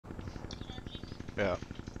Yeah.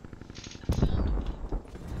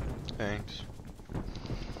 Thanks.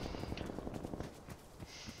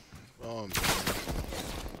 Oh man.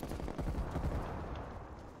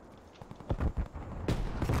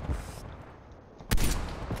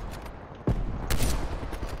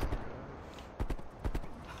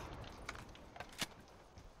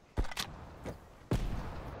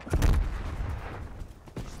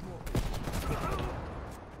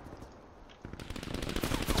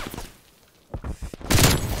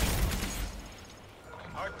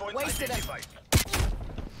 Wasted it.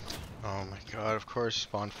 Oh my god, of course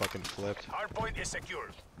spawn fucking flipped. Hardpoint is secure.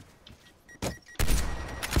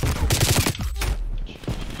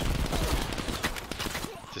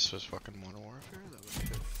 This was fucking Modern Warfare? That was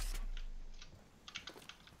good.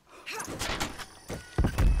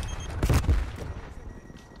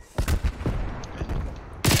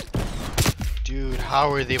 Dude,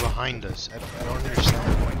 how are they behind us? I don't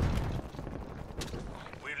understand.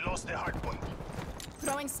 We lost the hardpoint.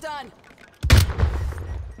 Throwing stun.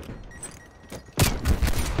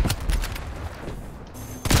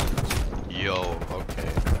 Yo, okay.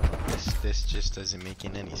 This just doesn't make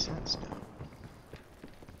any sense now.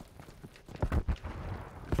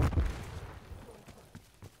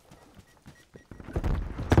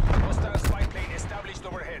 Hostile spy plane established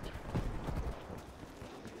overhead.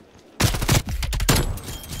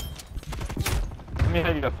 Let me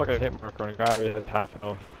have you a fucking hit marker and grab it as half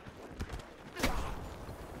health.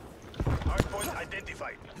 Hardpoint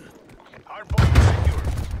identified. Hardpoint is secure.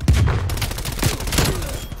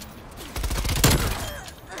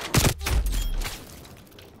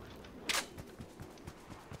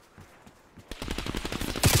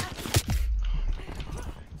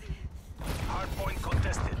 Hardpoint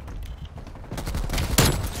contested.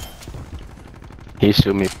 He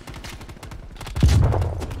shoot me.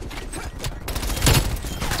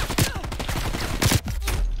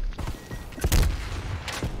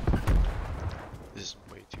 This is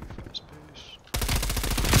way too fast paced.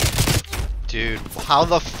 Dude, how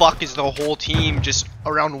the fuck is the whole team just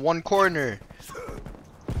around one corner?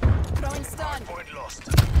 Throwing stun. Hardpoint lost.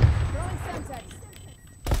 Throwing Semtex.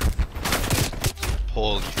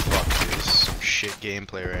 Holy fuck, this is some shit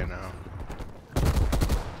gameplay right now.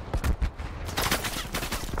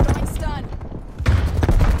 Throwing stun.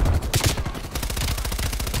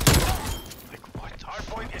 Like, what the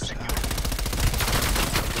Hardpoint fuck is is secure. that?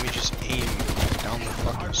 Let me just aim down the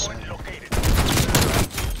fucking Hardpoint center. located.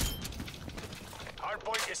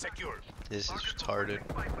 Hardpoint is secure. This is retarded.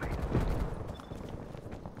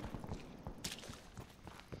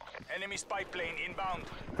 Enemy spy plane inbound.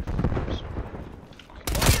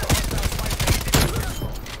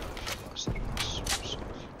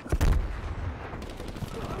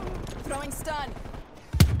 Throwing stun.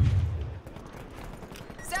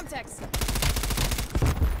 Semtex.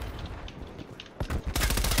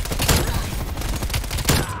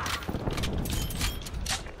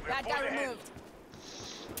 Bad guy removed.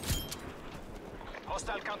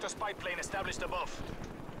 Hostile counter spy plane established above.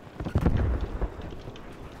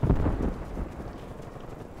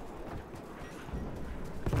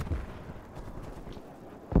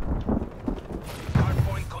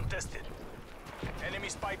 Hardpoint contested. Enemy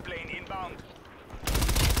spy plane inbound.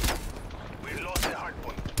 We lost the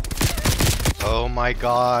hardpoint. Oh my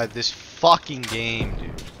god, this fucking game,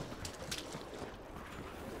 dude.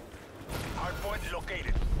 Hardpoint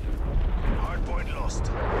located. Hardpoint lost.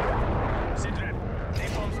 Sidred,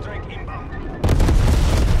 napalm strike inbound.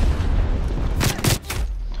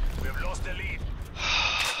 We have lost the lead.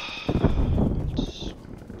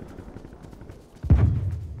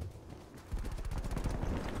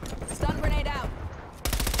 Stun grenade out.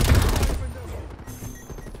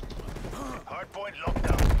 Hardpoint locked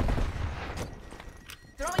down.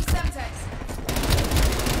 Throwing Semtex.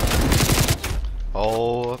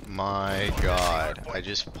 Oh my god. I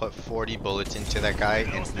just put 40 bullets into that guy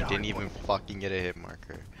and he didn't even fucking get a hit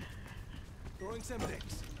marker. Throwing Semtex.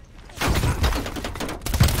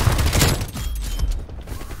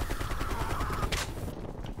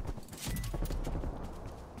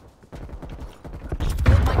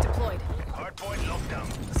 Field mic deployed. Hardpoint locked down.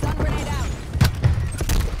 Stun grenade out.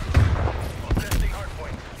 Contesting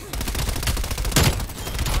hardpoint.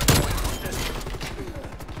 Hardpoint contested.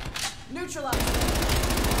 Neutralized.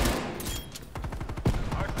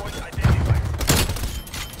 Hardpoint identified.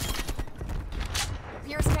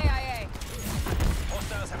 Pierce KIA.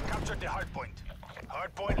 Hostiles have captured the hardpoint.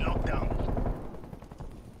 Hardpoint locked down.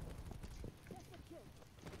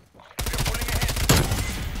 We're pulling ahead.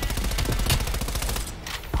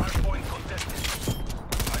 Hardpoint contested.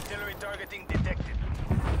 Artillery targeting detected.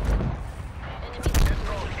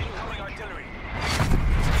 Control, incoming artillery.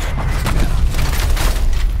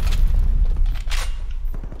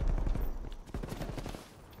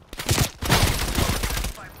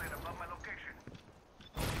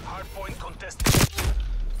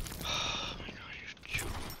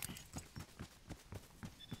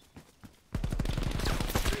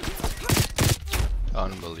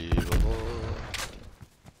 Unbelievable.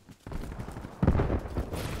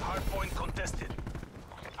 Hardpoint contested.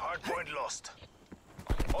 Hardpoint lost.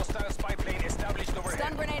 Hostile spy plane established overhead.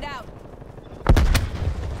 Stun grenade out.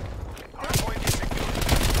 Hardpoint is secure.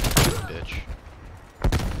 Bitch.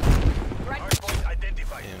 Right. Hardpoint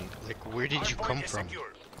identified. And like, where did you come Hardpoint is from?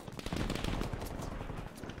 secure.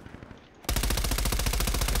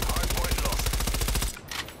 Hardpoint lost.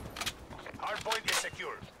 Hardpoint is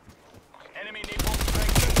secure. Enemy napalm strike.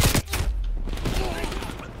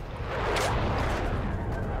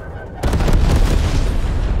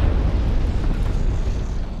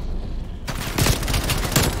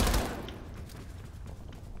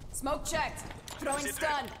 Smoke checked. Throwing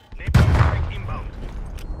stun. Napalm strike inbound.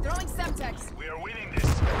 Throwing Semtex. We are winning this.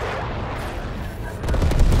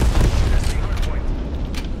 Testing hardpoint.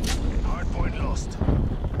 Hardpoint lost.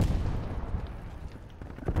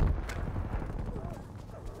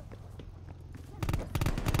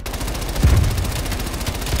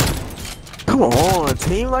 Come on,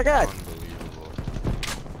 team, like that. Unbelievable.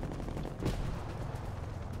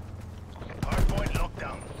 Hardpoint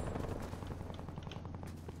lockdown.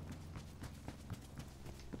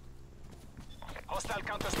 Hostile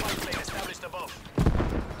counter spy plane established above.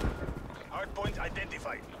 Hardpoint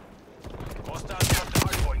identified. Hostile got the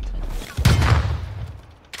hardpoint.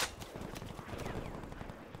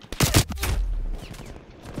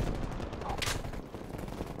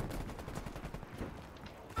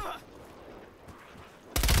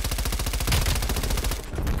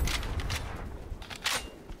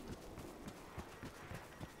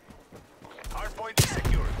 Hardpoint is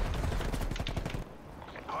secure.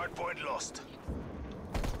 Hardpoint lost.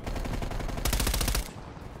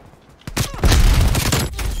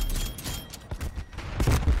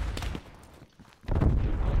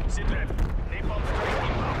 Sitrep, napalm strike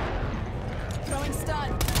inbound. Throwing stun.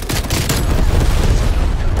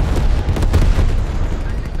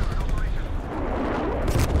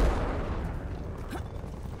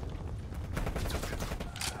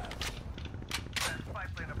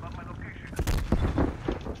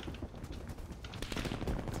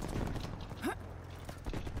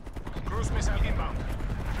 Cruise missile inbound.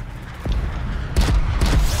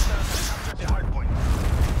 Hostiles have captured the hardpoint.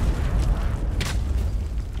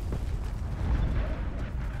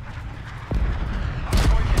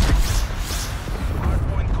 Hardpoint is secure.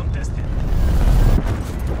 Hardpoint contested.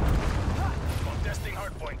 Contesting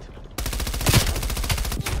hardpoint.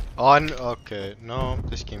 Okay, no,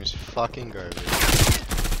 this game is fucking garbage.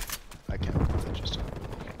 I can't believe that just happened.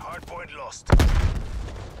 Hardpoint lost.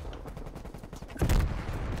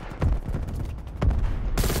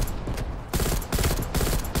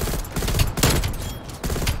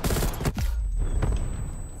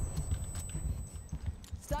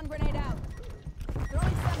 Stun grenade out.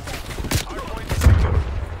 Throwing Semtex. Hardpoint is secure.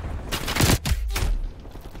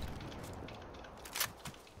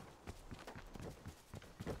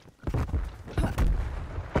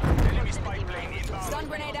 Enemy spy plane inbound. Stun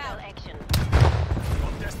grenade out.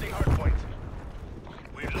 Contesting hardpoint.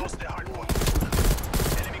 We lost the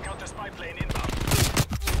hardpoint. Enemy counter spy plane inbound.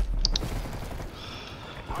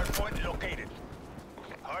 Hardpoint located.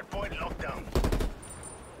 Hardpoint lockdown.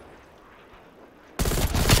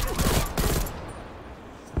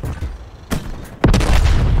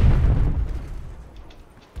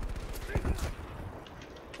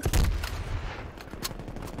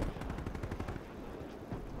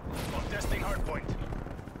 Contesting hardpoint.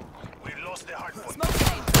 We lost the hardpoint. Smoke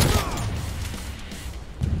grenade.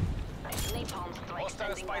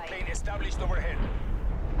 Hostile spy plane established overhead.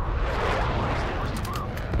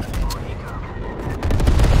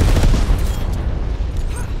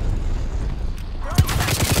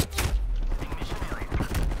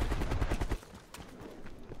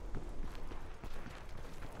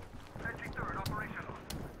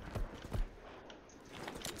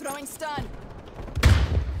 Throwing stun.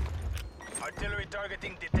 Artillery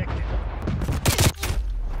targeting detected.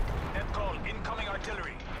 Net call, incoming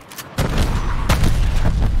artillery.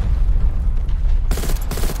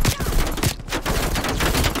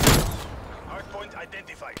 Hardpoint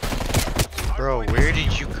identified. Bro, Hardpoint where is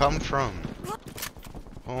did secure. you come from?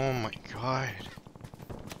 Oh my god.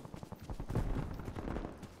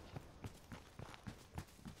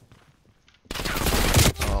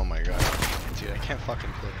 Oh my god. Dude, I can't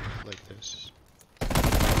fucking play like this.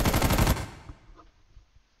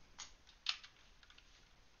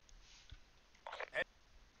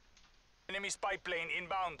 Enemy spy plane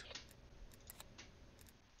inbound.